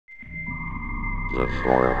The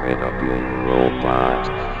formidable robot.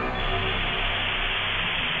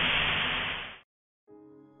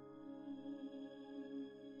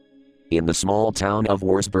 In the small town of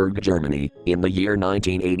Wurzburg, Germany, in the year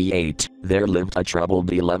 1988, there lived a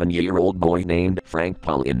troubled 11-year-old boy named Frank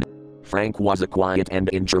Polin. Frank was a quiet and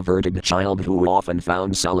introverted child who often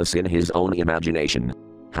found solace in his own imagination.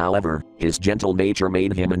 However, his gentle nature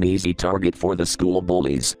made him an easy target for the school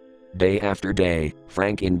bullies. Day after day,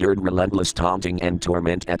 Frank endured relentless taunting and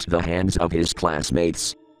torment at the hands of his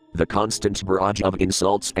classmates. The constant barrage of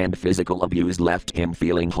insults and physical abuse left him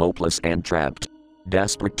feeling hopeless and trapped.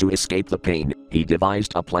 Desperate to escape the pain, he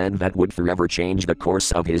devised a plan that would forever change the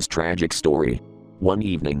course of his tragic story. One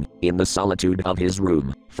evening, in the solitude of his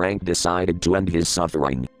room, Frank decided to end his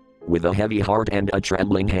suffering. With a heavy heart and a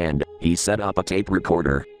trembling hand, he set up a tape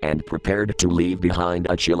recorder, and prepared to leave behind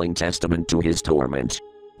a chilling testament to his torment.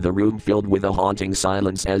 The room filled with a haunting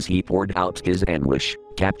silence as he poured out his anguish,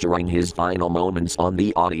 capturing his final moments on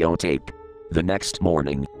the audio tape. The next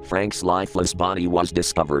morning, Frank's lifeless body was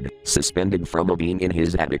discovered, suspended from a beam in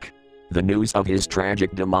his attic. The news of his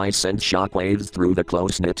tragic demise sent shockwaves through the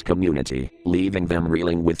close-knit community, leaving them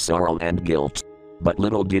reeling with sorrow and guilt. But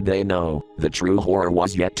little did they know, the true horror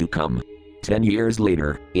was yet to come. 10 years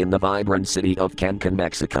later, in the vibrant city of Cancun,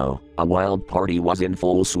 Mexico, a wild party was in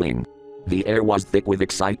full swing. The air was thick with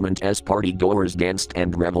excitement as party-goers danced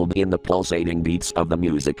and reveled in the pulsating beats of the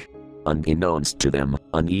music. Unbeknownst to them,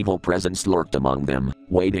 an evil presence lurked among them,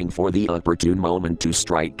 waiting for the opportune moment to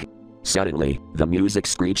strike. Suddenly, the music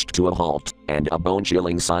screeched to a halt, and a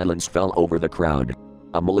bone-chilling silence fell over the crowd.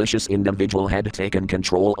 A malicious individual had taken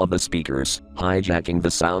control of the speakers, hijacking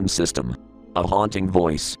the sound system. A haunting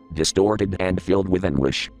voice, distorted and filled with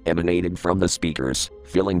anguish, emanated from the speakers,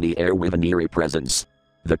 filling the air with an eerie presence.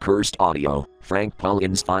 The cursed audio, Frank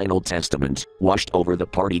Polin's final testament, washed over the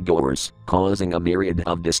party-goers, causing a myriad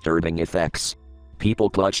of disturbing effects. People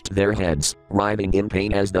clutched their heads, writhing in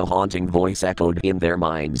pain as the haunting voice echoed in their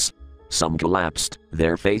minds. Some collapsed,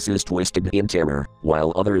 their faces twisted in terror,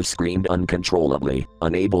 while others screamed uncontrollably,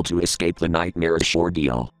 unable to escape the nightmarish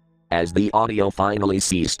ordeal. As the audio finally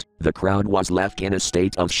ceased, the crowd was left in a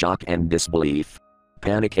state of shock and disbelief.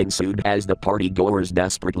 Panic ensued as the party-goers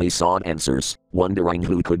desperately sought answers, wondering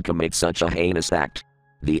who could commit such a heinous act.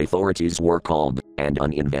 The authorities were called, and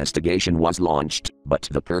an investigation was launched, but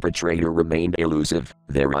the perpetrator remained elusive,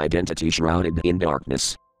 their identity shrouded in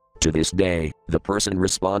darkness. To this day, the person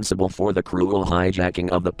responsible for the cruel hijacking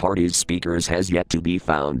of the party's speakers has yet to be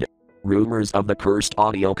found. Rumors of the cursed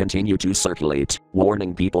audio continue to circulate,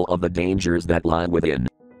 warning people of the dangers that lie within.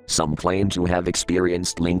 Some claim to have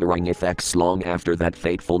experienced lingering effects long after that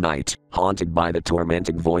fateful night, haunted by the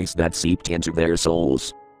tormenting voice that seeped into their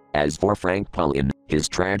souls. As for Frank Polin, his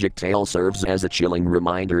tragic tale serves as a chilling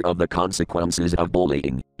reminder of the consequences of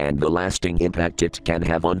bullying, and the lasting impact it can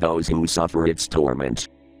have on those who suffer its torment.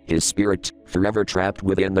 His spirit, forever trapped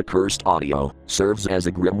within the cursed audio, serves as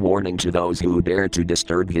a grim warning to those who dare to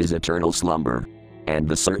disturb his eternal slumber. And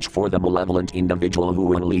the search for the malevolent individual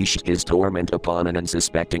who unleashed his torment upon an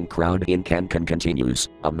unsuspecting crowd in Cancun continues,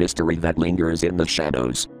 a mystery that lingers in the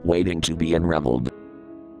shadows, waiting to be unraveled.